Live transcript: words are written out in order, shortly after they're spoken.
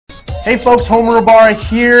Hey folks, Homer Bar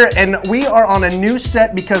here, and we are on a new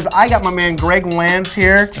set because I got my man Greg Lands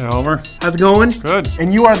here. Hey Homer. How's it going? Good.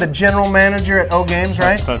 And you are the general manager at O Games,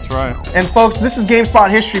 right? That's right. And folks, this is GameSpot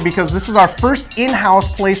history because this is our first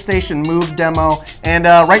in-house PlayStation Move demo. And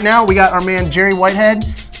right now we got our man Jerry Whitehead,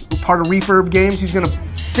 part of Refurb Games. He's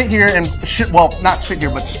gonna sit here and, well, not sit here,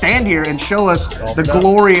 but stand here and show us the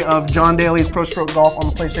glory of John Daly's Prostroke Golf on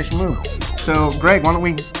the PlayStation Move. So, Greg, why don't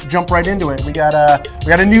we jump right into it? We got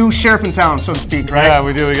a new sheriff in town, so to speak, right? Yeah,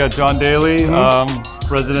 we do. We got John Daly,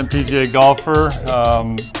 resident PGA golfer,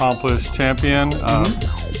 accomplished champion,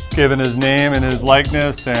 given his name and his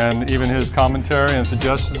likeness and even his commentary and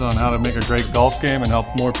suggestions on how to make a great golf game and help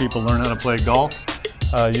more people learn how to play golf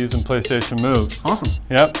using PlayStation Move. Awesome.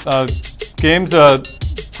 Yep. Game's a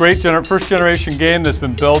great first generation game that's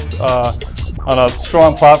been built on a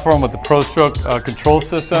strong platform with the Prostroke control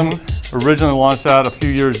system. Originally launched out a few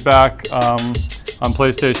years back on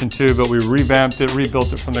PlayStation 2, but we revamped it,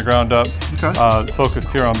 rebuilt it from the ground up. Focused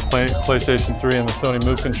here on PlayStation 3 and the Sony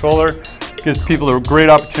Move controller. Gives people a great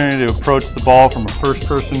opportunity to approach the ball from a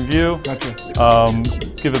first-person view.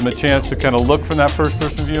 Give them a chance to kind of look from that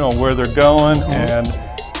first-person view on where they're going. And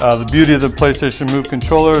the beauty of the PlayStation Move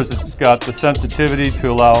controller is it's got the sensitivity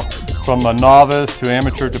to allow from a novice to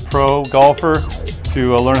amateur to pro golfer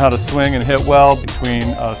to learn how to swing and hit well between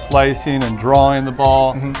slicing and drawing the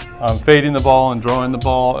ball, fading the ball and drawing the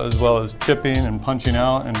ball, as well as chipping and punching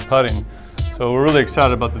out and putting. So we're really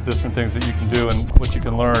excited about the different things that you can do and what you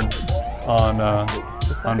can learn on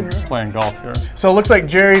playing golf here. So it looks like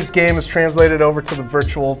Jerry's game is translated over to the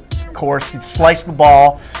virtual course. He sliced the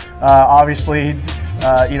ball. Obviously,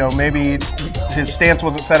 you know, maybe his stance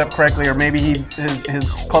wasn't set up correctly, or maybe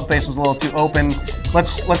his club face was a little too open.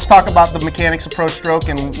 Let's talk about the mechanics of Prostroke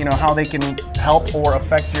and how they can help or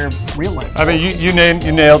affect your real life. I mean, you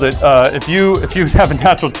nailed it. If you have a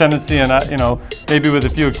natural tendency, and maybe with a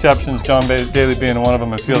few exceptions, John Daly being one of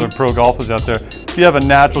them, a few other pro golfers out there, if you have a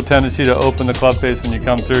natural tendency to open the club face when you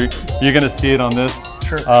come through, you're going to see it on this.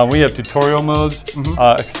 We have tutorial modes,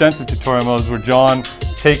 extensive tutorial modes where John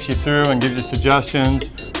takes you through and gives you suggestions.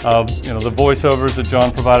 The voiceovers that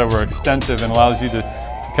John provided were extensive and allows you to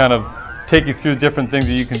kind of take you through different things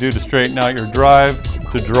that you can do to straighten out your drive,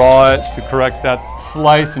 to draw it, to correct that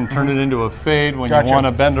slice and turn it into a fade when you want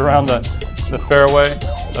to bend around the fairway,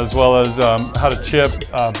 as well as how to chip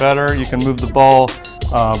better. You can move the ball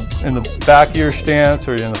in the back of your stance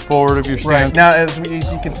or in the forward of your stance. Right. Now, as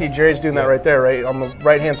you can see, Jerry's doing that right there, right? On the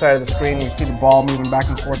right-hand side of the screen, you see the ball moving back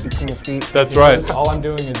and forth between his feet. That's right. All I'm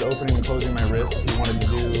doing is opening and closing my wrist. If you wanted to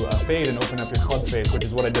do a fade and open up your club face, which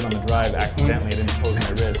is what I did on the drive accidentally, I didn't close my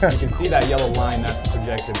wrist. You can see that yellow line, that's the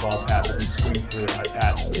projected ball path that you swing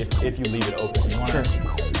through if you leave it open. You want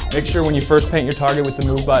to make sure when you first paint your target with the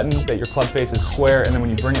move button that your club face is square, and then when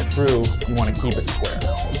you bring it through, you want to keep it square.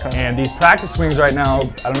 And these practice swings right now,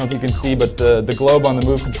 I don't know if you can see, but the globe on the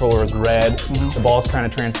Move controller is red. The ball's kind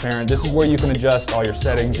of transparent. This is where you can adjust all your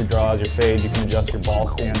settings, your draws, your fade. You can adjust your ball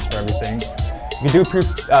stance for everything. If you do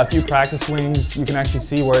a few practice swings, you can actually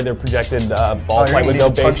see where their projected ball flight window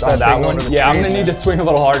based on that one. Yeah, I'm going to need to swing a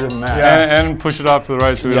little harder than that. Yeah, and push it off to the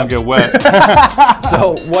right so we don't get wet.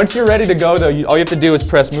 So once you're ready to go, though, all you have to do is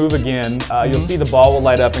press Move again. You'll see the ball will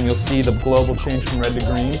light up, and you'll see the globe will change from red to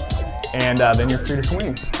green. And then you're free to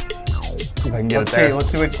swing. See if I can get it there.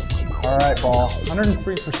 Let's do it. All right, ball.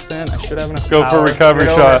 103%. I should have enough Go power. for a recovery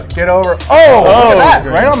shot. Get over. Oh, look at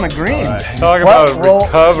that. Right on the green. Talk about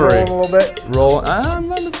recovery. Roll a little bit. Roll.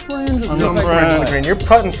 I'm on the fringe. On the green. You're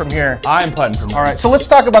putting from here. I'm putting from here. All right, so let's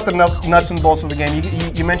talk about the nuts and bolts of the game.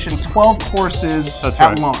 You mentioned 12 courses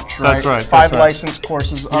at launch, right? That's right. 5 licensed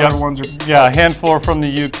courses. Other ones are... Yeah, a handful from the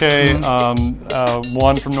UK,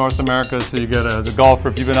 one from North America. So you get as a golfer,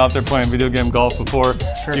 if you've been out there playing video game golf before,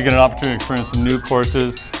 you get an opportunity to experience some new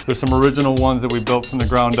courses. There's some original ones that we built from the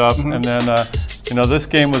ground up, and then this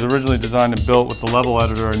game was originally designed and built with the level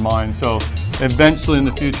editor in mind. So eventually in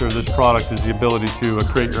the future, this product is the ability to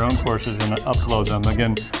create your own courses and upload them.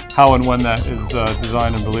 Again, how and when that is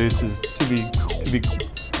designed and released is to be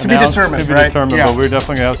determined, but we're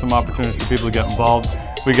definitely going to have some opportunities for people to get involved.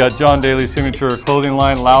 We got John Daly's signature clothing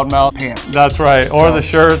line, Loudmouth. Pants. That's right, or the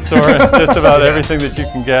shirts, or just about everything that you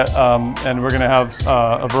can get. And we're going to have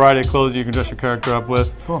a variety of clothes you can dress your character up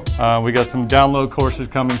with. Cool. We got some download courses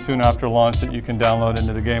coming soon after launch that you can download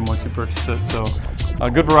into the game once you purchase it. So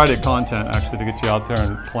a good variety of content actually to get you out there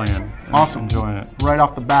and playing. And enjoying it. Right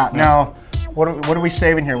off the bat. Now, What are we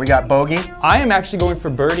saving here? We got bogey. I am actually going for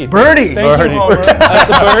birdie. Birdie. Thank you, Homer. That's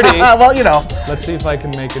a birdie. Well, you know. Let's see if I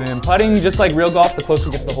can make it in. Putting, just like real golf, the closer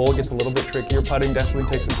we get to the hole, it gets a little bit trickier. Putting definitely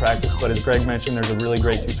takes some practice, but as Greg mentioned, there's a really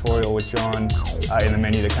great tutorial with John in the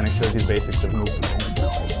menu that kind of shows you the basics of move putting.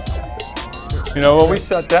 You know, when we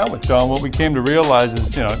sat down with John, what we came to realize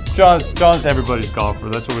is, you know, John's everybody's golfer.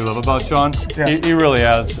 That's what we love about John. Yeah. He really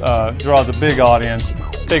has, draws a big audience,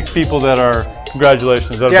 takes people that are,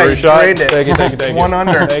 congratulations, that's Yeah, very you shot. drained it. Thank you, thank you, thank you. 1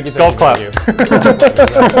 under. Thank you, Golf clap.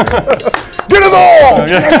 Get it all!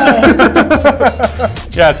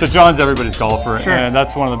 Yeah, so John's everybody's golfer, Sure. and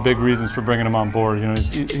that's one of the big reasons for bringing him on board. You know,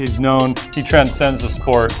 he's known, he transcends the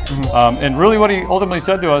sport, and really what he ultimately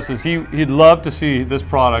said to us is he'd love to see this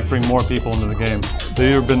product bring more people into the game.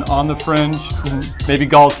 They've either been on the fringe, maybe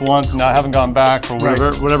golfed once and now haven't gone back for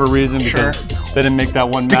whatever reason because they didn't make that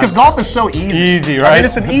one match. Because golf is so easy. Easy, right? I mean,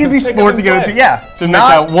 it's an easy sport to get into. Yeah. To make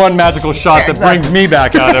that one magical shot that brings me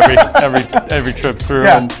back out every trip through.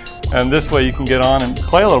 Yeah. And this way you can get on and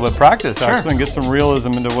play a little bit, practice actually, and get some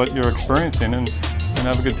realism into what you're experiencing and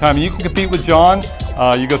have a good time. And you can compete with John.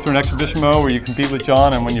 You go through an exhibition mode where you compete with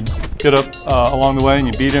John, and when you get up along the way and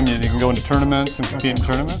you beat him, you can go into tournaments and compete in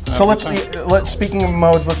tournaments. So let's speaking of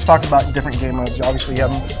modes, let's talk about different game modes. Obviously, you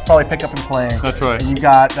have them probably pick up and play. That's right. And you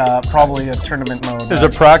got probably a tournament mode. There's a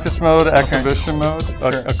practice mode, exhibition mode,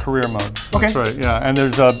 a career mode. Okay. That's right. Yeah, and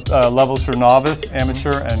there's levels for novice,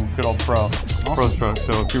 amateur, and good old pro. Prostroke.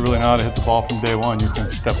 So if you really know how to hit the ball from day one, you can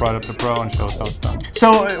step right up to pro and show us how it's done.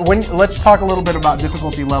 So let's talk a little bit about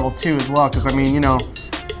difficulty level 2 as well, because I mean, you know,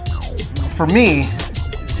 for me,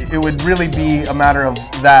 it would really be a matter of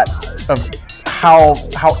how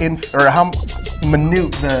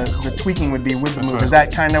minute the tweaking would be with the move. right. Is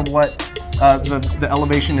that kind of what the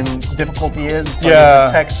elevation in difficulty is? It's like Yeah. it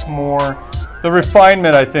detects more. The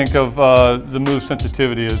refinement, I think, of the move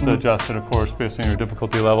sensitivity is adjusted, of course, based on your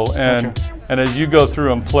difficulty level. And as you go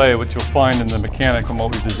through and play, what you'll find in the mechanic and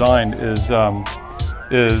what we've designed is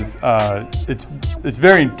it's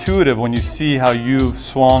very intuitive when you see how you've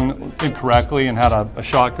swung incorrectly and had a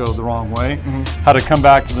shot go the wrong way. How to come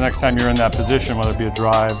back to the next time you're in that position, whether it be a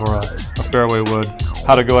drive or a fairway wood.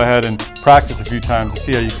 How to go ahead and practice a few times to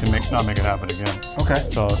see how you can not make it happen again. Okay.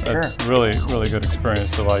 So it's really, really good experience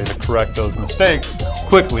to allow you to correct those mistakes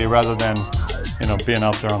quickly rather than, you know, being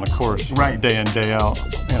out there on the course day in, day out,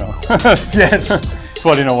 you know. Yes.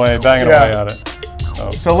 Sweating away, banging away at it.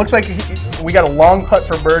 So it looks like we got a long putt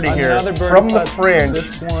for birdie here from the fringe.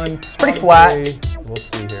 This one, it's pretty flat. We'll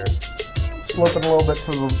see here. Sloping a little bit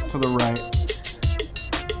to the right.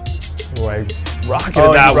 Oh, I rocketed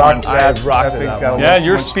that one. I rocketed that one. Yeah,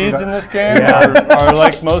 your speeds in this game are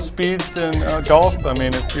like most speeds in golf. I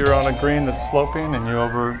mean, if you're on a green that's sloping and you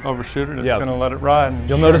overshoot it, it's going to let it ride.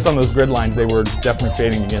 You'll notice on those grid lines, they were definitely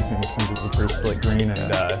fading against me, which means it was a pretty slick green,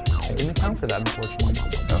 and I didn't account for that, unfortunately.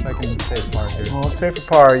 So if I can save par here. Well, let's say for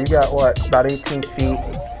par, you got what, about 18 feet?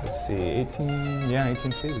 Let's see, 18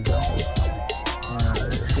 feet, exactly. All right,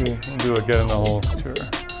 let's see. We'll do it, get in the whole tour.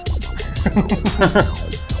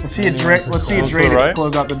 Let's see you drain it to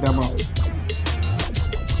close out the demo.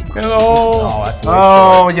 Get in the hole. Oh,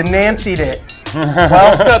 that's you Nancied it.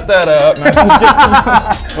 Well, step that up, man.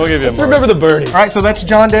 We'll give you a remember the birdie. All right, so that's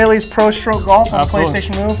John Daly's Prostroke Golf on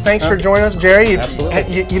PlayStation Move. Thanks for joining us, Jerry.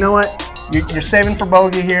 You know what? You're saving for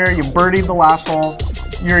bogey here. You birdied the last hole.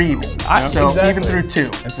 You're even. Even through 2.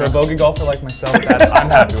 And for a bogey golfer like myself, I'm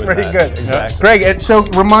happy with pretty that. good. Exactly. Greg, so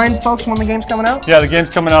remind folks when the game's coming out? Yeah, the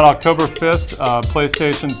game's coming out October 5th,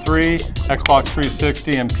 PlayStation 3, Xbox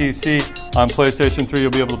 360, and PC. On PlayStation 3,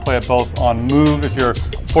 you'll be able to play it both on Move if you're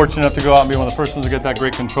fortunate enough to go out and be one of the first ones to get that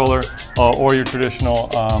great controller, or your traditional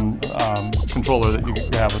controller that you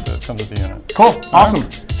have with it, comes with the unit. Cool, awesome.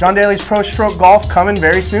 John Daly's Prostroke Golf coming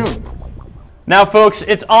very soon. Now, folks,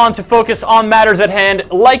 it's on to focus on matters at hand,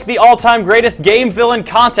 like the all-time greatest game villain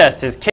contest.